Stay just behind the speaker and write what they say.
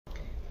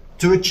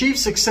To achieve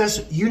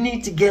success, you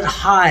need to get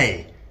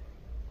high,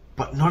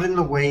 but not in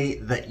the way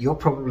that you're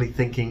probably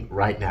thinking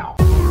right now.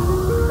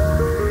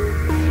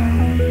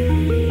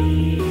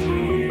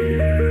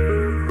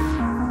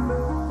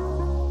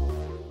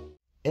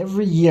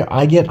 Every year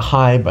I get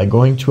high by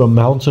going to a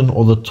mountain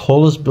or the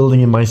tallest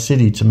building in my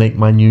city to make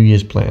my New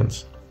Year's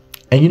plans.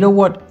 And you know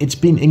what? It's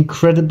been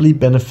incredibly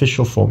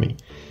beneficial for me.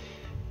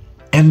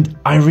 And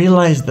I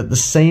realized that the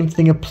same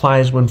thing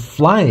applies when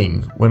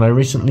flying, when I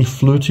recently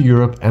flew to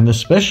Europe and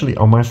especially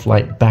on my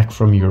flight back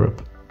from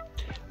Europe.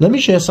 Let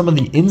me share some of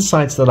the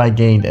insights that I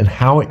gained and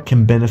how it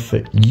can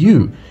benefit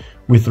you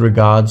with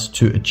regards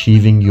to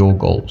achieving your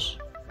goals.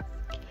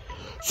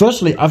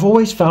 Firstly, I've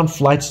always found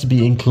flights to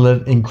be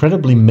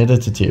incredibly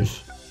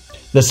meditative.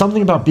 There's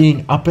something about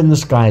being up in the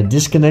sky,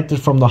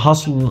 disconnected from the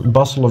hustle and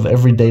bustle of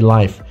everyday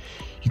life.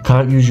 You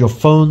can't use your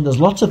phone. There's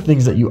lots of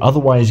things that you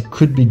otherwise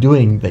could be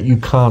doing that you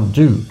can't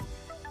do.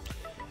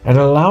 And it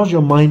allows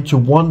your mind to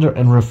wander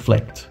and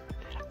reflect,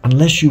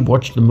 unless you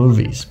watch the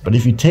movies. But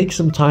if you take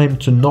some time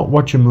to not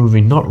watch a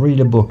movie, not read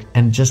a book,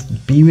 and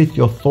just be with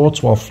your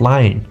thoughts while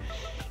flying,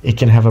 it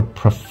can have a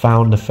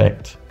profound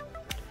effect.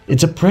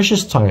 It's a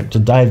precious time to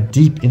dive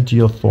deep into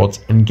your thoughts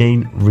and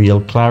gain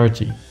real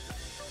clarity.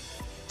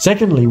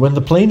 Secondly, when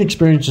the plane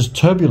experiences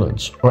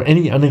turbulence or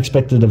any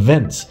unexpected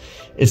events,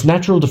 it's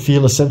natural to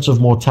feel a sense of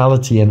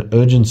mortality and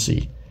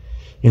urgency.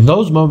 In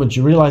those moments,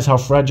 you realize how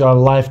fragile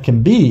life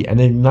can be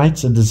and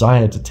ignites a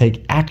desire to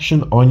take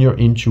action on your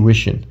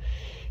intuition.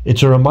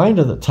 It's a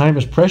reminder that time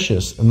is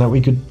precious and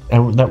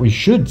that we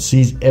should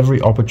seize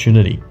every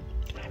opportunity.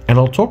 And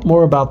I'll talk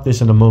more about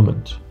this in a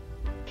moment.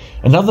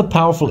 Another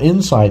powerful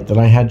insight that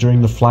I had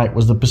during the flight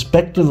was the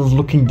perspective of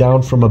looking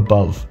down from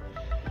above.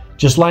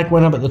 Just like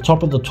when I'm at the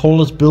top of the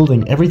tallest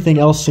building, everything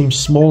else seems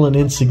small and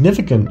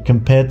insignificant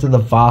compared to the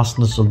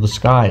vastness of the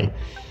sky.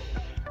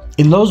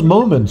 In those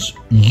moments,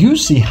 you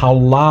see how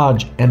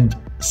large and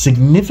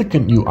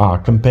significant you are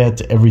compared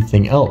to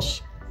everything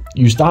else.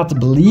 You start to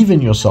believe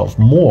in yourself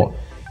more,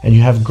 and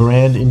you have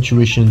grand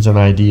intuitions and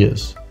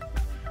ideas.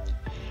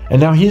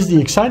 And now here's the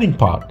exciting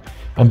part.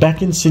 I'm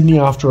back in Sydney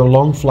after a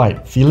long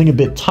flight, feeling a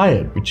bit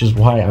tired, which is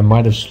why I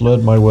might have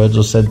slurred my words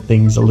or said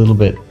things a little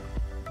bit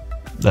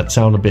that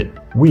sound a bit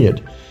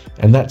weird.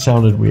 And that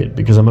sounded weird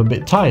because I'm a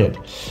bit tired.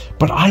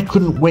 But I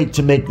couldn't wait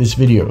to make this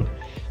video.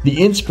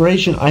 The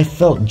inspiration I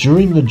felt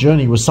during the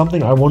journey was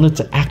something I wanted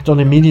to act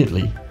on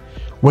immediately.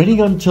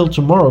 Waiting until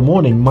tomorrow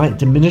morning might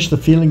diminish the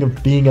feeling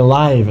of being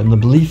alive and the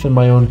belief in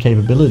my own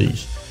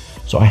capabilities.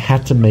 So I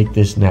had to make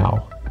this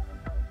now.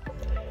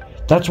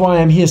 That's why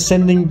I'm here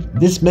sending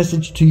this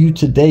message to you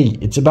today.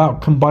 It's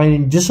about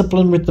combining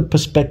discipline with the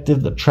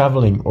perspective that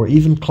traveling or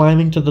even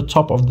climbing to the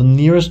top of the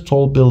nearest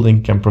tall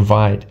building can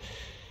provide.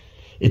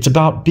 It's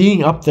about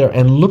being up there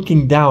and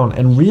looking down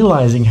and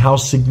realizing how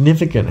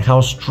significant, how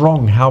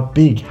strong, how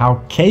big,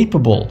 how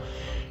capable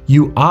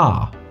you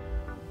are,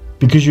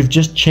 because you've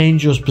just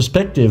changed your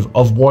perspective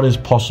of what is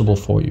possible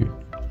for you.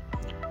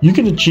 You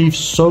can achieve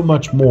so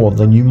much more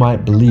than you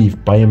might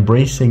believe by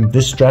embracing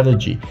this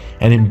strategy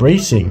and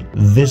embracing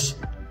this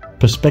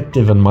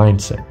perspective and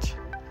mindset.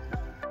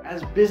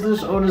 As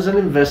business owners and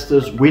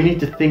investors, we need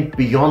to think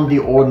beyond the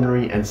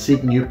ordinary and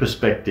seek new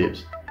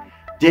perspectives.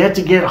 Dare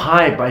to get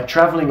high by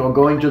traveling or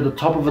going to the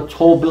top of a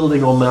tall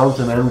building or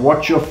mountain and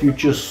watch your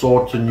future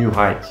soar to new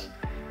heights.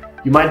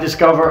 You might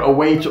discover a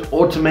way to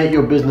automate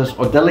your business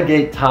or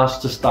delegate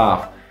tasks to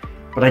staff,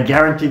 but I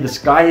guarantee the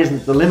sky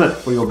isn't the limit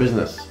for your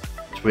business.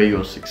 Where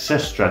your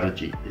success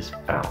strategy is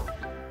found.